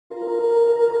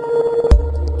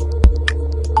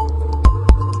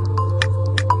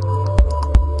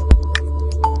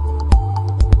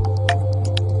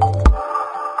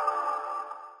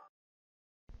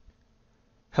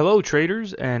Hello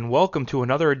traders, and welcome to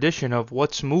another edition of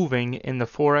What's Moving in the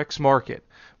Forex Market,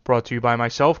 brought to you by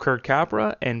myself, Kurt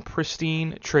Capra, and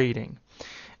Pristine Trading.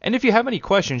 And if you have any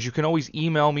questions, you can always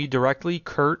email me directly,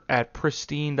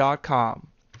 kurt@pristine.com.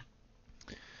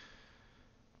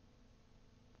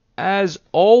 As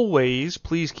always,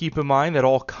 please keep in mind that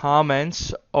all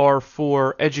comments are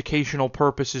for educational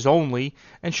purposes only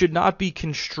and should not be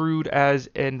construed as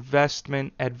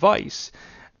investment advice.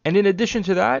 And in addition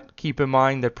to that, keep in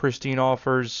mind that Pristine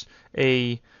offers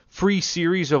a free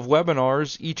series of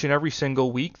webinars each and every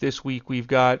single week. This week we've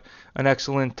got an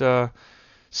excellent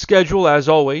schedule as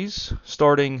always,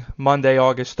 starting Monday,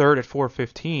 August 3rd at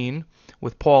 4:15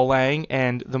 with Paul Lang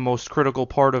and the most critical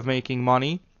part of making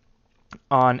money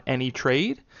on any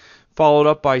trade, followed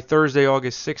up by Thursday,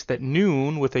 August 6th at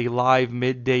noon with a live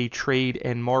midday trade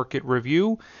and market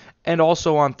review, and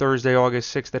also on Thursday,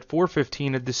 August 6th at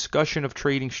 4:15 a discussion of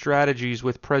trading strategies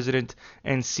with President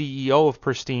and CEO of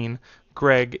Pristine,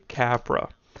 Greg Capra.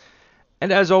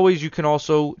 And as always, you can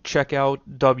also check out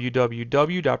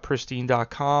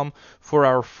www.pristine.com for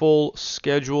our full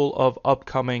schedule of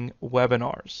upcoming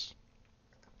webinars.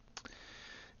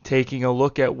 Taking a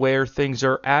look at where things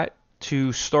are at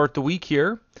to start the week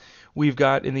here, we've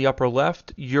got in the upper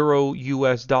left Euro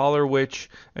US dollar, which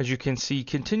as you can see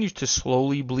continues to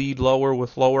slowly bleed lower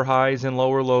with lower highs and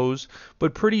lower lows,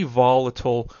 but pretty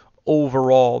volatile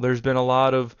overall. There's been a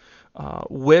lot of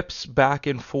whips back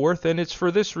and forth, and it's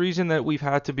for this reason that we've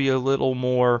had to be a little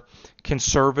more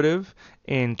conservative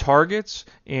in targets,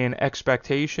 in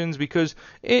expectations, because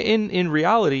in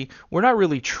reality, we're not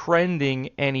really trending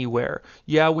anywhere.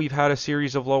 Yeah, we've had a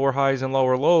series of lower highs and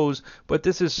lower lows, but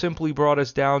this has simply brought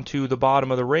us down to the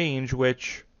bottom of the range,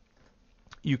 which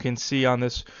you can see on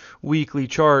this weekly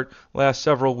chart. Last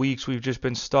several weeks, we've just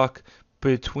been stuck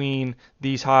between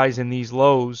these highs and these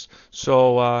lows.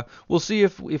 So we'll see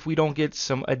if we don't get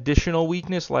some additional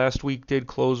weakness. Last week did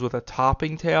close with a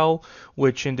topping tail,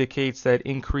 which indicates that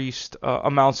increased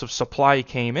amounts of supply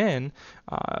came in.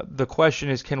 The question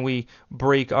is, can we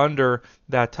break under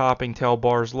that topping tail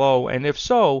bar's low? And if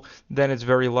so, then it's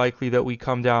very likely that we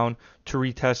come down to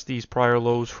retest these prior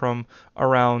lows from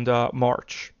around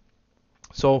March.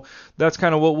 So that's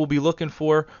kind of what we'll be looking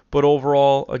for. But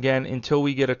overall, again, until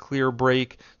we get a clear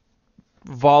break,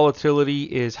 volatility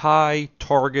is high.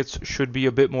 Targets should be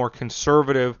a bit more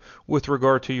conservative with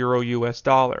regard to Euro US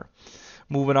dollar.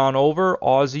 Moving on over,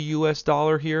 Aussie US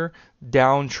dollar here,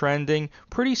 downtrending,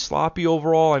 pretty sloppy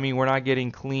overall. I mean, we're not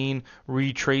getting clean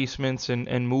retracements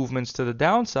and movements to the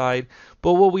downside,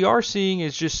 but what we are seeing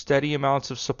is just steady amounts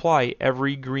of supply.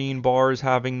 Every green bar is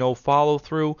having no follow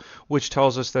through, which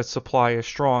tells us that supply is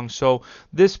strong. So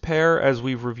this pair, as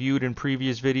we've reviewed in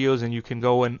previous videos, and you can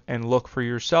go and look for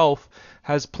yourself,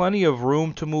 has plenty of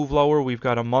room to move lower. We've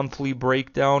got a monthly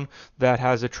breakdown that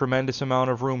has a tremendous amount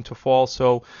of room to fall.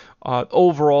 So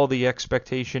overall, the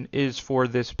expectation is for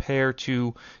this pair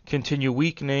to continue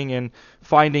weakening, and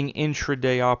finding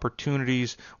intraday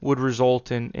opportunities would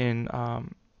result in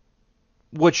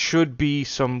what should be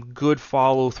some good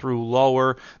follow through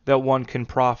lower that one can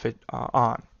profit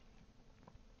on.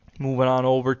 Moving on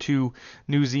over to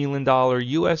New Zealand dollar,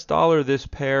 US dollar, this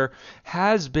pair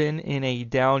has been in a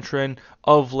downtrend.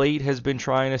 Of late has been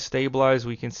trying to stabilize.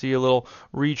 We can see a little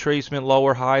retracement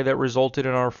lower high that resulted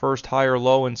in our first higher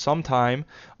low in some time.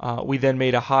 We then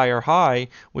made a higher high,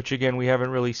 which again we haven't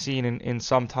really seen in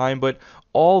some time, but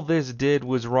all this did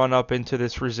was run up into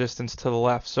this resistance to the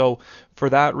left. So for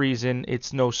that reason,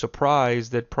 it's no surprise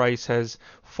that price has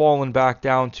fallen back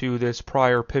down to this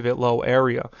prior pivot low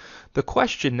area. The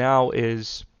question now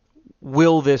is,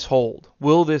 will this hold?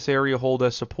 Will this area hold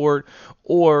as support,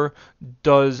 or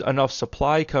does enough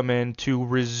supply come in to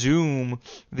resume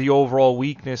the overall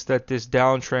weakness that this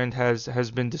downtrend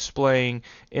has been displaying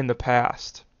in the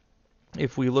past?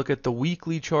 If we look at the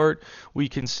weekly chart, we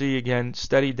can see again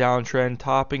steady downtrend,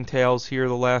 topping tails here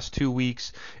the last 2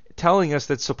 weeks, telling us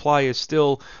that supply is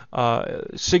still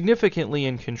significantly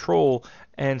in control.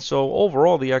 And so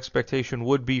overall, the expectation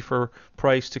would be for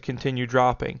price to continue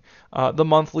dropping. The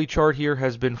monthly chart here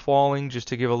has been falling, just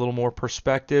to give a little more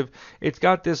perspective. It's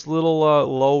got this little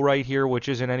low right here, which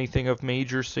isn't anything of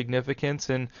major significance.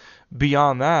 And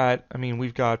beyond that, I mean,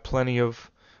 we've got plenty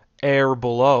of air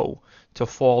below to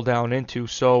fall down into.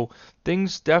 So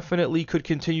things definitely could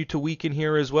continue to weaken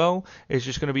here as well. It's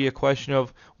just going to be a question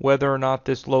of whether or not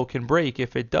this low can break.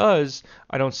 If it does,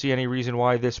 I don't see any reason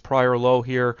why this prior low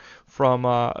here from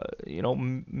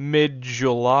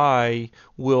mid-July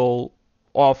will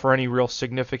offer any real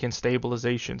significant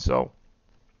stabilization. So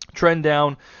trend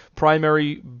down,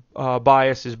 primary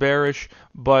bias is bearish,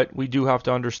 but we do have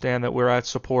to understand that we're at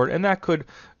support, and that could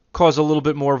cause a little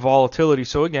bit more volatility.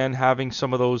 So again, having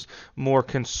some of those more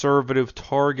conservative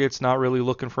targets, not really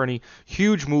looking for any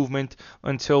huge movement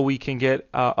until we can get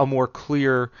a more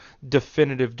clear,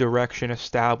 definitive direction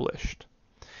established.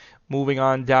 Moving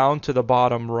on down to the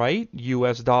bottom right,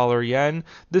 US dollar yen.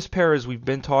 This pair, as we've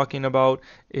been talking about,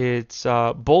 it's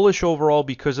bullish overall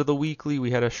because of the weekly.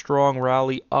 We had a strong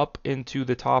rally up into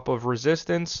the top of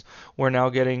resistance. We're now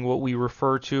getting what we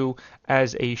refer to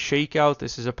as a shakeout.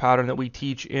 This is a pattern that we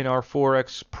teach in our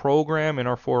Forex program, in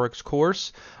our Forex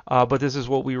course. But this is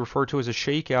what we refer to as a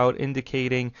shakeout,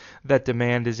 indicating that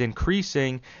demand is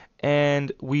increasing,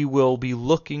 and we will be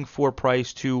looking for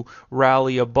price to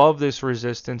rally above this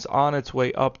resistance on its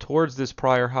way up towards this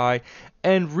prior high,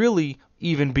 and really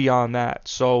even beyond that.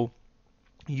 So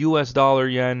US dollar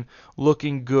yen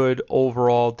looking good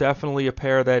overall. Definitely a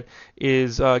pair that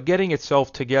is getting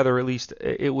itself together, at least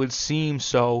it would seem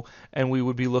so, and we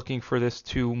would be looking for this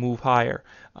to move higher.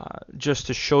 Just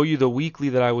to show you the weekly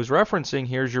that I was referencing,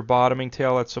 here's your bottoming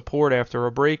tail at support after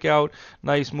a breakout.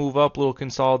 Nice move up, little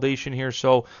consolidation here.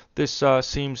 So this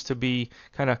seems to be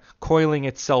kind of coiling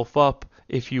itself up,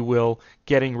 if you will,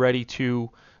 getting ready to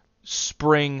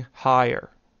spring higher.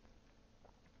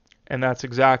 And that's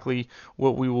exactly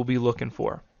what we will be looking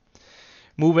for.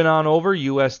 Moving on over,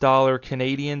 US dollar,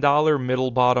 Canadian dollar,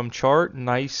 middle bottom chart.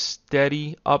 Nice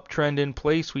steady uptrend in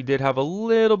place. We did have a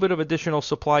little bit of additional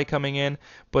supply coming in,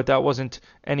 but that wasn't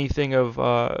anything of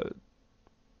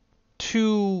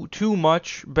too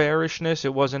much bearishness.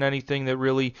 It wasn't anything that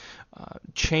really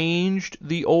changed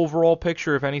the overall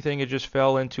picture. If anything, it just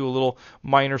fell into a little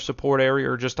minor support area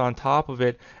or just on top of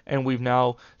it, and we've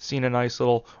now seen a nice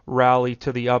little rally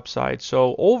to the upside.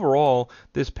 So overall,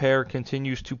 this pair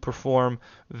continues to perform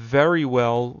very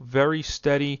well, very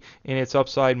steady in its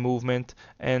upside movement,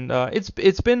 and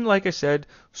it's been, like I said,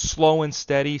 slow and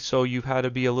steady. So you've had to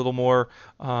be a little more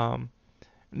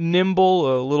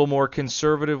nimble, a little more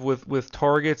conservative with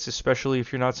targets, especially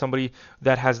if you're not somebody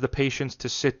that has the patience to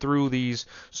sit through these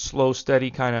slow, steady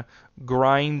kind of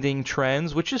grinding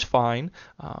trends, which is fine.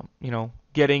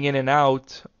 Getting in and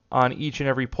out on each and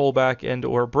every pullback and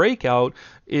or breakout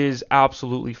is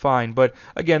absolutely fine. But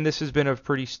again, this has been a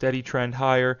pretty steady trend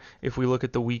higher. If we look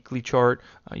at the weekly chart,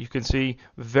 you can see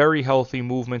very healthy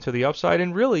movement to the upside,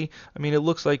 and really, it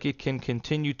looks like it can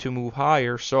continue to move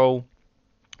higher. So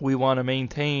we want to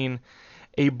maintain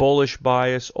a bullish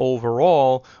bias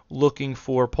overall, looking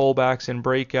for pullbacks and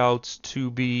breakouts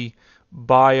to be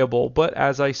buyable. But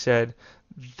as I said,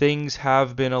 things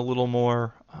have been a little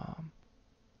more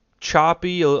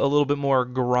choppy, a little bit more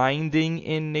grinding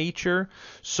in nature.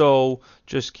 So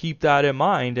just keep that in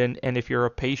mind. And if you're a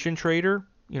patient trader,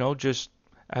 just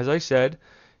as I said,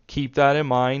 keep that in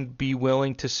mind. Be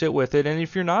willing to sit with it. And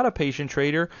if you're not a patient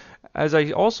trader, as I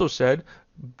also said,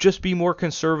 just be more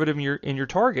conservative in your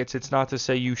targets. It's not to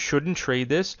say you shouldn't trade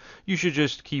this. You should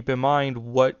just keep in mind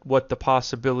what the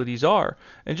possibilities are.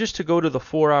 And just to go to the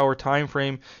 4-hour time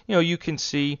frame, you can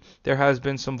see there has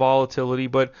been some volatility,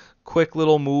 but quick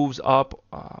little moves up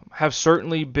have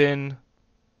certainly been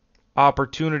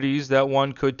opportunities that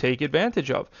one could take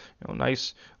advantage of.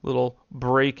 Nice little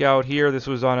breakout here. This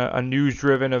was on a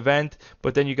news-driven event,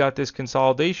 but then you got this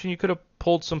consolidation. You could have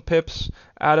pulled some pips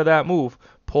out of that move.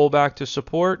 Pull back to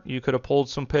support, you could have pulled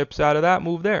some pips out of that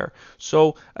move there.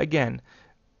 So again,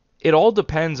 it all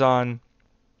depends on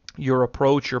your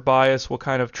approach, your bias, what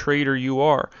kind of trader you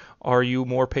are. Are you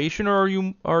more patient,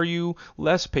 or are you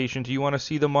less patient? Do you want to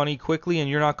see the money quickly and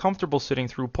you're not comfortable sitting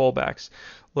through pullbacks?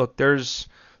 Look, there's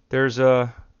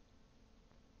a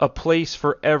place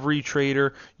for every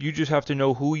trader. You just have to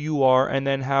know who you are and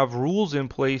then have rules in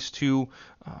place to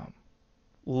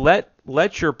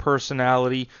let your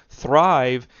personality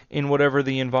thrive in whatever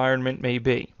the environment may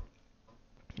be.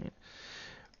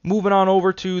 Moving on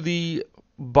over to the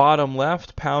bottom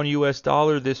left, pound US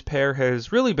dollar. This pair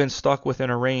has really been stuck within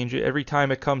a range. Every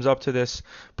time it comes up to this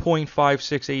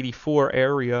 0.5684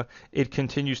 area, it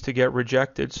continues to get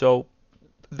rejected. So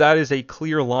that is a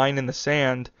clear line in the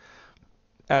sand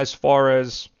as far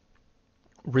as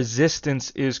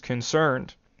resistance is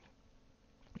concerned.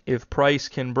 If price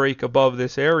can break above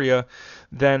this area,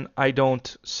 then I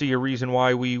don't see a reason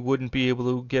why we wouldn't be able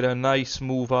to get a nice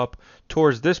move up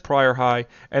towards this prior high.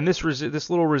 And this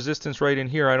little resistance right in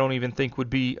here, I don't even think would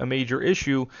be a major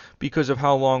issue because of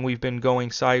how long we've been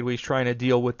going sideways trying to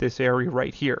deal with this area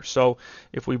right here. So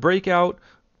if we break out,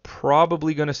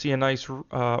 probably going to see a nice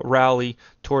rally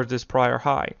towards this prior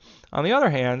high. On the other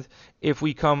hand, if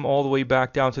we come all the way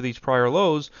back down to these prior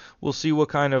lows, we'll see what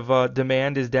kind of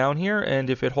demand is down here,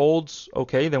 and if it holds,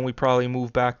 okay, then we probably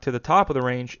move back to the top of the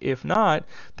range. If not,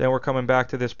 then we're coming back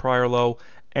to this prior low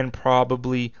and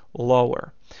probably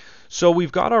lower. So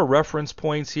we've got our reference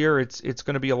points here. It's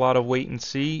going to be a lot of wait and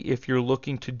see. If you're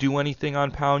looking to do anything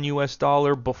on pound US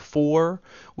dollar before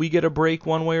we get a break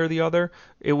one way or the other,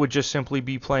 it would just simply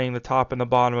be playing the top and the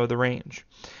bottom of the range.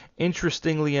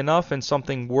 Interestingly enough, and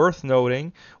something worth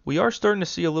noting, we are starting to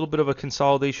see a little bit of a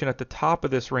consolidation at the top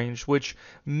of this range, which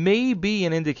may be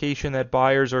an indication that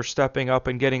buyers are stepping up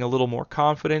and getting a little more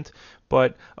confident,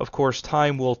 but of course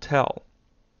time will tell.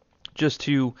 Just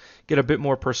to get a bit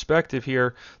more perspective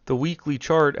here, the weekly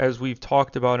chart, as we've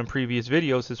talked about in previous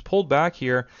videos, has pulled back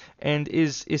here and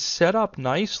is set up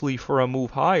nicely for a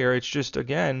move higher. It's just,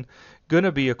 again, going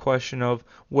to be a question of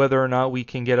whether or not we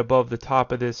can get above the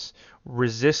top of this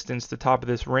resistance, the top of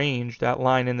this range, that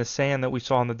line in the sand that we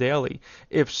saw on the daily.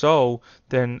 If so,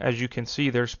 then as you can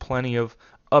see, there's plenty of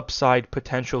upside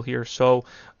potential here. So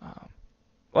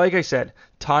like I said,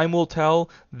 time will tell.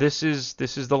 This is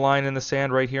the line in the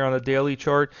sand right here on the daily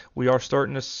chart. We are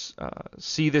starting to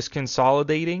see this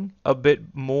consolidating a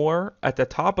bit more at the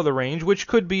top of the range, which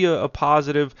could be a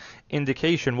positive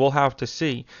indication. We'll have to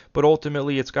see. But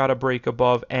ultimately, it's got to break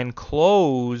above and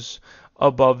close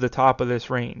above the top of this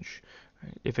range.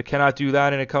 If it cannot do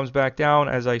that and it comes back down,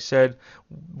 as I said,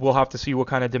 we'll have to see what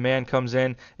kind of demand comes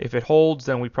in. If it holds,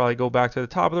 then we probably go back to the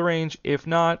top of the range. If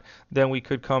not, then we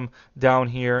could come down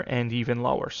here and even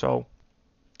lower. So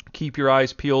keep your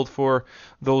eyes peeled for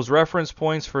those reference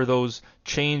points, for those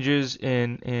changes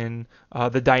in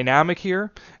the dynamic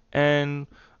here, and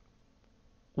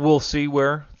we'll see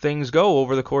where things go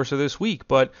over the course of this week.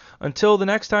 But until the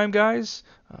next time, guys,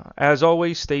 as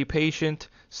always, stay patient,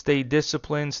 stay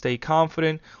disciplined, stay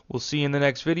confident. We'll see you in the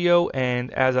next video.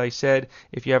 And as I said,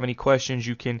 if you have any questions,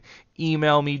 you can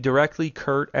email me directly,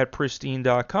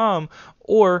 kurt@pristine.com,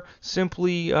 or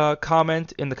simply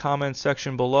comment in the comments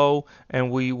section below, and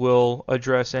we will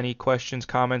address any questions,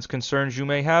 comments, concerns you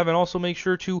may have. And also make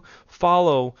sure to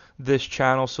follow this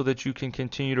channel so that you can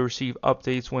continue to receive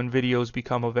updates when videos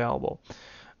become available.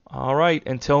 All right,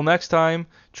 until next time,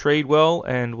 trade well,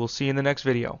 and we'll see you in the next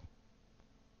video.